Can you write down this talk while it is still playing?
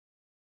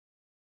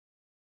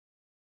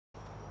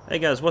Hey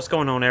guys, what's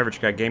going on,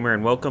 Average Guy Gamer,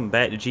 and welcome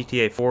back to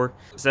GTA 4.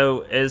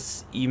 So,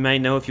 as you may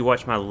know if you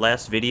watched my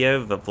last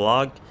video, the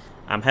vlog,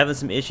 I'm having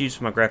some issues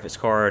with my graphics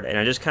card, and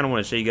I just kind of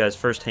want to show you guys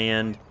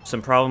firsthand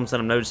some problems that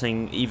I'm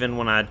noticing even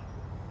when I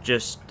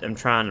just am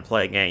trying to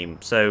play a game.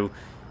 So,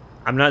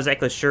 I'm not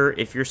exactly sure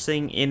if you're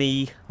seeing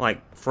any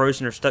like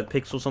frozen or stuck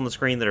pixels on the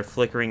screen that are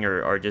flickering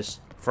or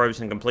just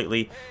frozen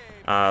completely,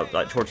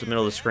 like towards the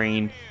middle of the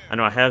screen. I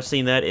know I have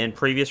seen that in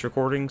previous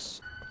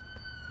recordings.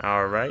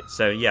 Alright,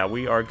 so yeah,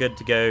 we are good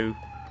to go.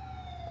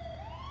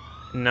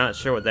 Not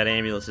sure what that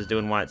ambulance is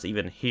doing, why it's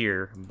even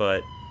here,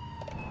 but...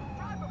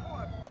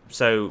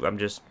 So,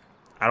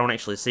 I don't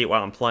actually see it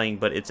while I'm playing,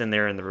 but it's in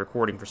there in the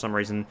recording for some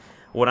reason.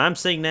 What I'm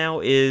seeing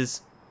now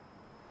is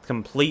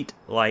complete,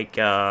 like,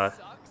 you know,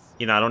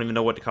 I don't even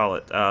know what to call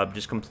it.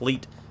 Just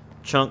complete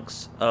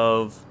chunks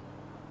of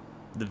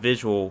the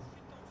visual,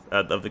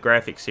 of the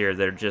graphics here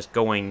that are just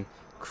going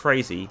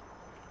crazy.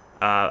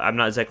 I'm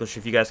not exactly sure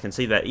if you guys can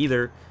see that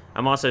either.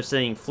 I'm also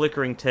seeing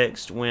flickering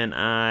text when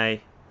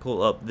I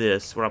pull up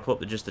just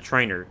the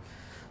trainer.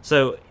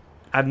 So,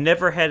 I've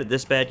never had it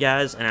this bad,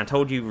 guys, and I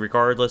told you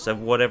regardless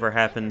of whatever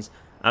happens,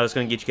 I was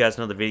going to get you guys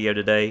another video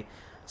today.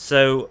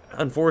 So,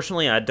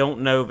 unfortunately, I don't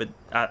know, but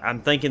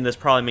I'm thinking this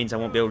probably means I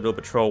won't be able to do a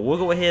patrol. We'll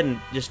go ahead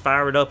and just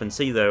fire it up and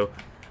see, though.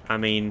 I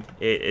mean,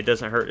 it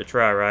doesn't hurt to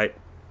try, right?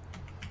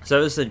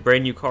 So, this is a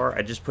brand new car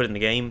I just put in the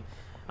game.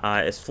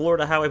 It's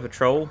Florida Highway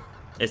Patrol.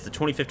 It's the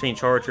 2015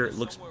 Charger. It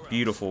looks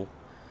beautiful.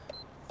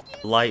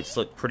 Lights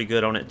look pretty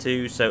good on it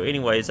too. So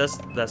anyways, that's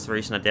the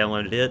reason I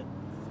downloaded it.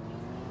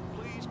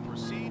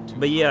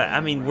 But yeah, I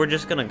mean, we're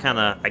just gonna kind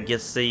of, I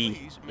guess,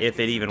 see if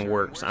it even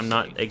works. I'm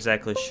not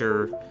exactly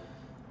sure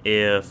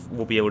if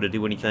we'll be able to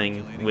do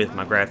anything with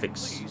my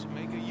graphics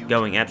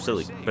going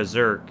absolutely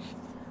berserk.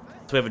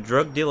 So we have a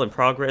drug deal in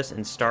progress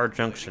in Star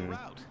Junction.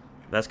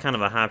 That's kind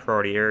of a high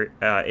priority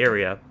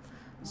area.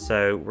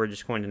 So we're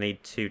just going to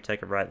need to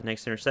take a right at the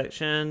next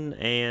intersection,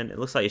 and it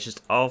looks like it's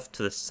just off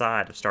to the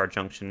side of Star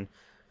Junction.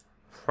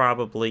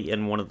 Probably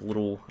in one of the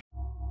little,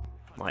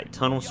 like,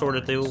 tunnel sort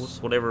of deals,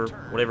 whatever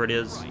it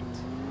is.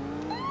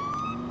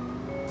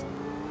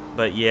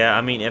 But yeah,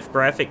 I mean, if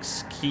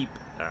graphics keep,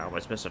 I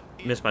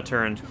missed my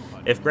turn.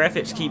 If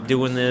graphics keep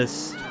doing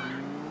this,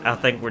 I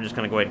think we're just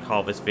gonna go ahead and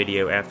call this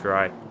video after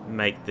I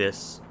make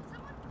this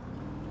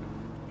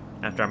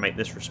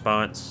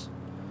response.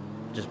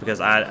 Just because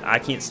I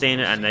can't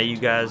stand it. I know you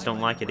guys don't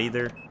like it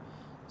either,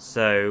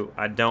 so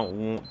I don't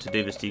want to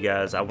do this to you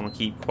guys. I want to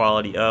keep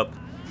quality up.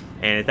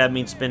 And if that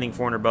means spending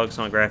 $400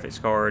 on a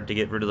graphics card to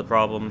get rid of the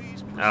problem,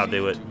 I'll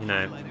do it. You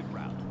know,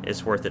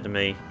 it's worth it to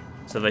me.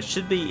 So they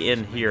should be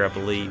in here, I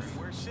believe.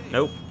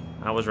 Nope,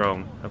 I was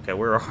wrong. Okay,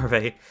 where are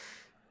they?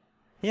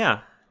 Yeah.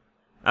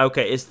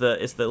 Okay, it's the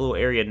little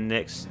area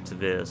next to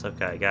this.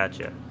 Okay,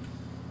 gotcha.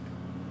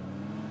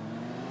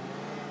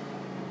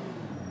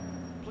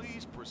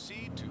 Please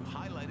proceed to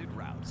highlighted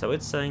route. So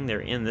it's saying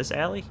they're in this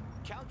alley?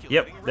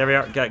 Yep, there we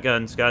are. Got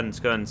guns.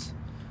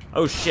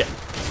 Oh shit!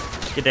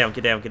 Get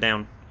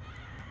down.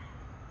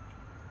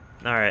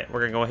 Alright, we're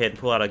going to go ahead and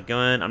pull out a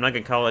gun. I'm not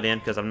going to call it in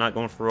because I'm not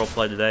going for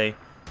roleplay today.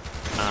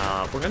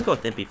 We're going to go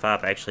with the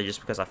MP5 actually just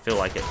because I feel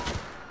like it.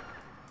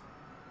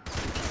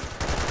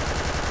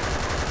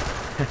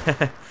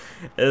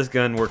 This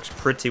gun works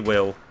pretty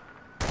well.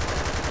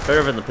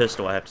 Better than the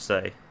pistol, I have to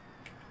say.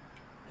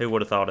 Who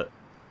would have thought it?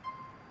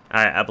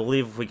 Alright, I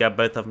believe we got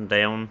both of them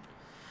down.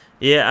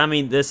 Yeah, I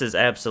mean, this is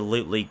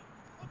absolutely,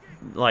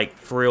 like,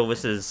 for real,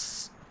 this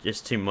is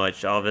just too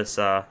much. All this,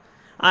 I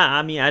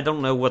mean, I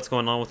don't know what's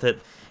going on with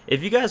it.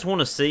 If you guys want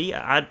to see,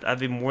 I'd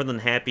be more than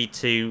happy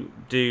to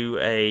do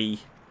a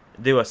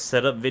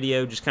setup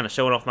video, just kind of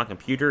showing off my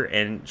computer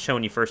and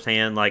showing you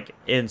firsthand, like,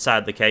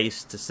 inside the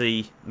case to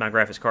see my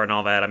graphics card and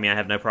all that. I mean, I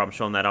have no problem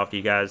showing that off to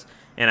you guys.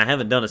 And I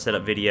haven't done a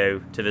setup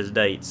video to this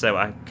date, so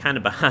I'm kind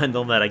of behind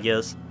on that, I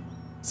guess.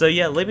 So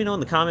yeah, let me know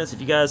in the comments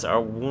if you guys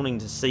are wanting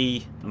to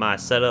see my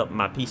setup,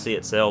 my PC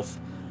itself,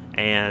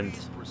 and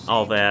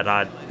all that.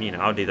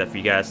 I'll do that for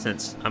you guys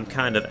since I'm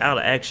kind of out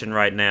of action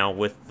right now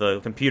with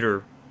the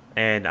computer.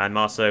 And I'm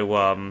also,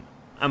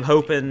 I'm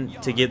hoping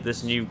to get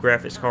this new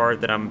graphics card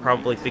that I'm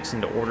probably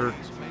fixing to order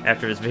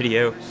after this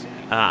video.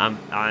 I'm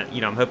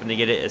hoping to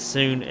get it as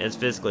soon as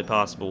physically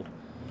possible,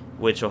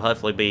 which will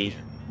hopefully be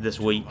this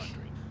week.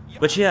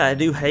 But yeah, I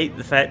do hate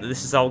the fact that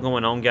this is all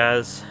going on,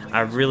 guys.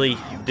 I really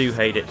do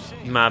hate it.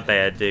 My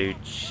bad,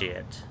 dude.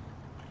 Shit.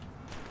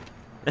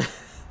 I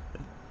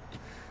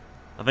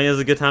think this is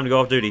a good time to go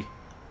off duty.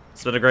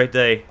 It's been a great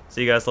day.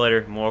 See you guys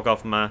later. I'm gonna walk off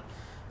with my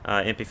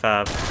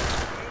MP5.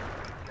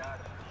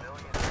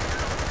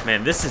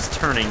 Man, this is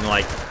turning,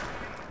 like,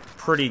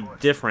 pretty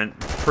different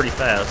pretty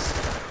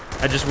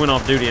fast. I just went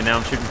off duty and now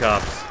I'm shooting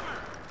cops.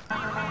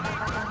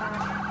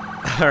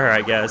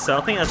 Alright guys, so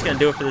I think that's going to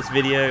do it for this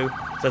video.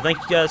 So thank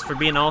you guys for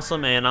being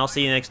awesome, and I'll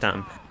see you next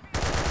time.